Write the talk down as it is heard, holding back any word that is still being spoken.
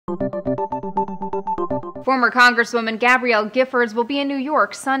Former Congresswoman Gabrielle Giffords will be in New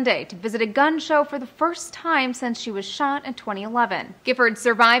York Sunday to visit a gun show for the first time since she was shot in 2011. Giffords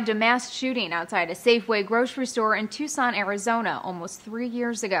survived a mass shooting outside a Safeway grocery store in Tucson, Arizona, almost 3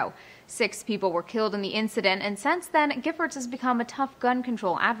 years ago. 6 people were killed in the incident, and since then, Giffords has become a tough gun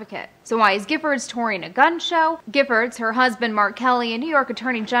control advocate. So why is Giffords touring a gun show? Giffords, her husband Mark Kelly, and New York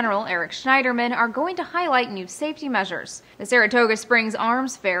Attorney General Eric Schneiderman are going to highlight new safety measures. The Saratoga Springs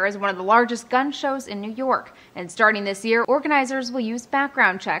Arms Fair is one of the largest gun shows in New York, and starting this year, organizers will use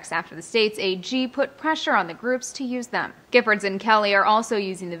background checks after the state's AG put pressure on the groups to use them. Giffords and Kelly are also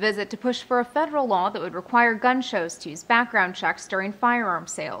using the visit to push for a federal law that would require gun shows to use background checks during firearm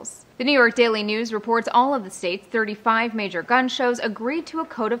sales. The New York Daily News reports all of the state's 35 major gun shows agreed to a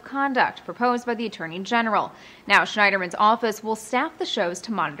code of conduct proposed by the Attorney General. Now Schneiderman's office will staff the shows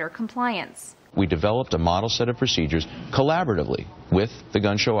to monitor compliance. We developed a model set of procedures collaboratively with the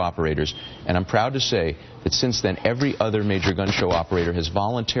gun show operators, and I'm proud to say that since then every other major gun show operator has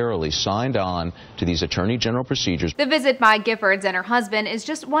voluntarily signed on to these Attorney General procedures. The visit by Giffords and her husband is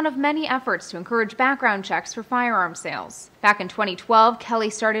just one of many efforts to encourage background checks for firearm sales. Back in 2012, Kelly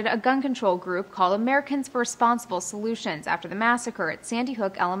started a gun control group called Americans for Responsible Solutions after the massacre at Sandy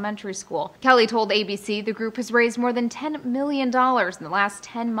Hook Elementary School. Kelly told ABC the group has raised more than $10 million in the last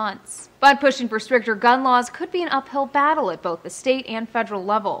 10 months. But pushing for stricter gun laws could be an uphill battle at both the state and federal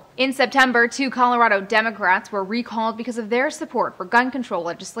level. In September, 2 Colorado Democrats were recalled because of their support for gun control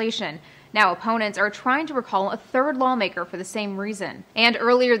legislation. Now opponents are trying to recall a third lawmaker for the same reason. And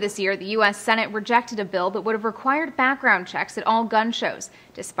earlier this year, the U.S. Senate rejected a bill that would have required background checks at all gun shows,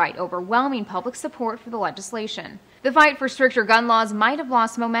 despite overwhelming public support for the legislation. The fight for stricter gun laws might have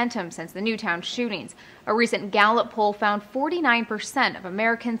lost momentum since the Newtown shootings. A recent Gallup poll found 49% of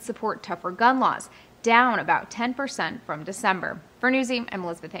Americans support tougher gun laws, down about 10% from December. For Newsy, I'm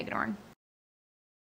Elizabeth Hagedorn.